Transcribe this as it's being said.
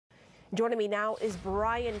Joining me now is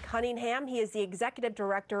Bryan Cunningham. He is the Executive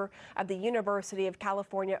Director of the University of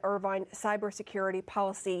California, Irvine Cybersecurity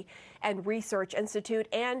Policy and Research Institute,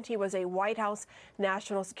 and he was a White House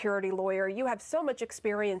national security lawyer. You have so much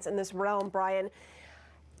experience in this realm, Bryan.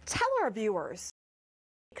 Tell our viewers,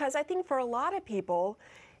 because I think for a lot of people,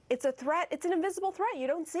 it's a threat. It's an invisible threat. You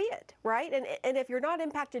don't see it, right? And if you're not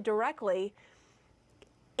impacted directly,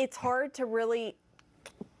 it's hard to really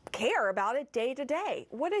care about it day to day.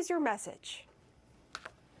 What is your message?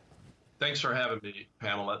 Thanks for having me,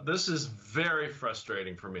 Pamela. This is very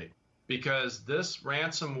frustrating for me because this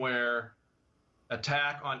ransomware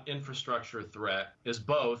attack on infrastructure threat is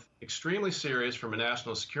both extremely serious from a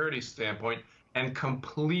national security standpoint and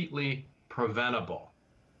completely preventable.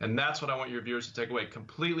 And that's what I want your viewers to take away.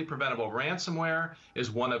 Completely preventable. Ransomware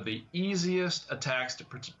is one of the easiest attacks to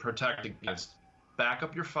protect against. Back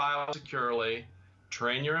up your file securely,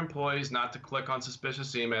 train your employees not to click on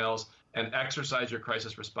suspicious emails, and exercise your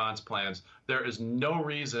crisis response plans. There is no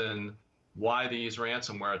reason why these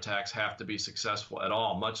ransomware attacks have to be successful at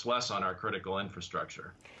all, much less on our critical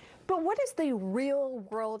infrastructure. But what is the real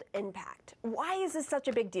world impact? Why is this such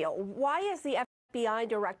a big deal? Why is the FBI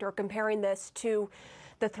director comparing this to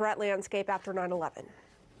the threat landscape after 9/11?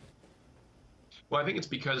 Well, I think it's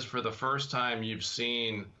because for the first time you've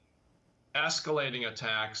seen escalating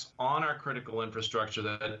attacks on our critical infrastructure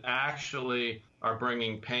that actually are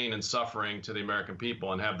bringing pain and suffering to the American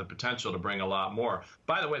people and have the potential to bring a lot more.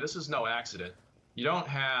 By the way, this is no accident. You don't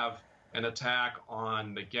have an attack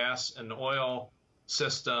on the gas and oil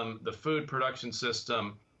system, the food production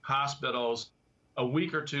system, hospitals, a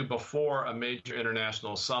week or two before a major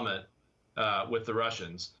international summit with the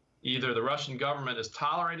Russians. Either the Russian government is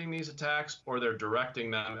tolerating these attacks or they're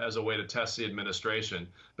directing them as a way to test the administration.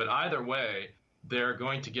 But either way, they're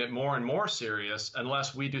going to get more and more serious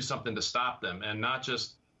unless we do something to stop them. And not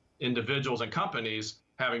just individuals and companies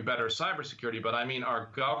having better cybersecurity, but I mean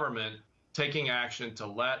our government taking action to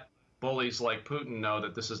let bullies like Putin know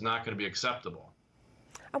that this is not going to be acceptable.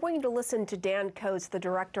 I want you to listen to Dan Coates, the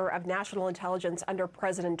Director of National Intelligence under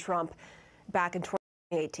President Trump back in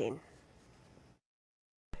 2018.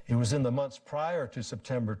 It was in the months prior to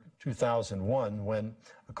September 2001 when,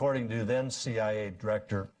 according to then CIA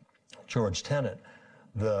Director George Tenet,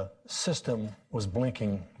 the system was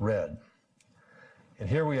blinking red. And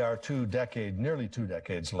here we are nearly two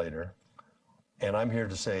decades later, and I'm here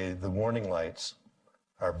to say the warning lights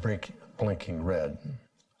are blinking red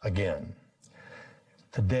again.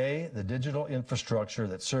 Today, the digital infrastructure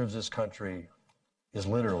that serves this country is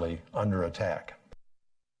literally under attack.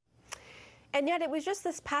 And yet it was just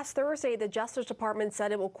this past Thursday the Justice Department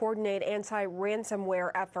said it will coordinate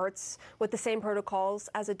anti-ransomware efforts with the same protocols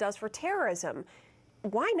as it does for terrorism.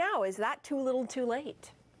 Why now? Is that too little too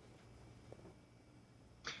late?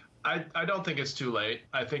 I don't think it's too late.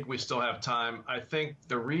 I think we still have time. I think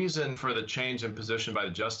the reason for the change in position by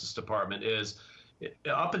the Justice Department is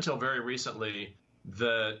up until very recently,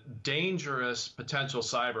 the dangerous potential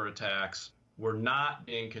cyber attacks were not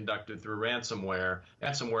being conducted through ransomware.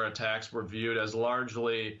 Ransomware attacks were viewed as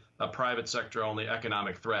largely a private sector only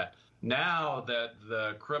economic threat. Now that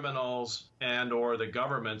the criminals and or the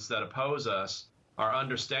governments that oppose us are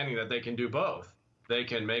understanding that they can do both. They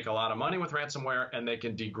can make a lot of money with ransomware and they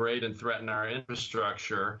can degrade and threaten our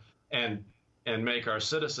infrastructure and make our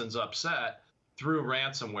citizens upset through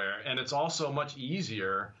ransomware. And it's also much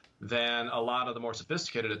easier than a lot of the more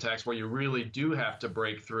sophisticated attacks where you really do have to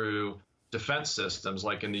break through defense systems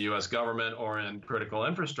like in the U.S. government or in critical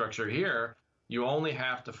infrastructure. Here, you only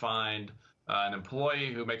have to find an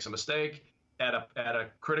employee who makes a mistake at a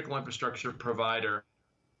critical infrastructure provider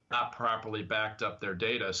not properly backed up their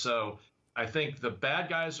data. So I think the bad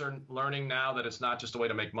guys are learning now that it's not just a way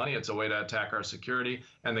to make money, it's a way to attack our security,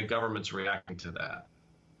 and the government's reacting to that.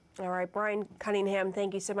 All right, Bryan Cunningham,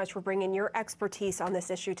 thank you so much for bringing your expertise on this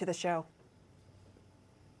issue to the show.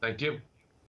 Thank you.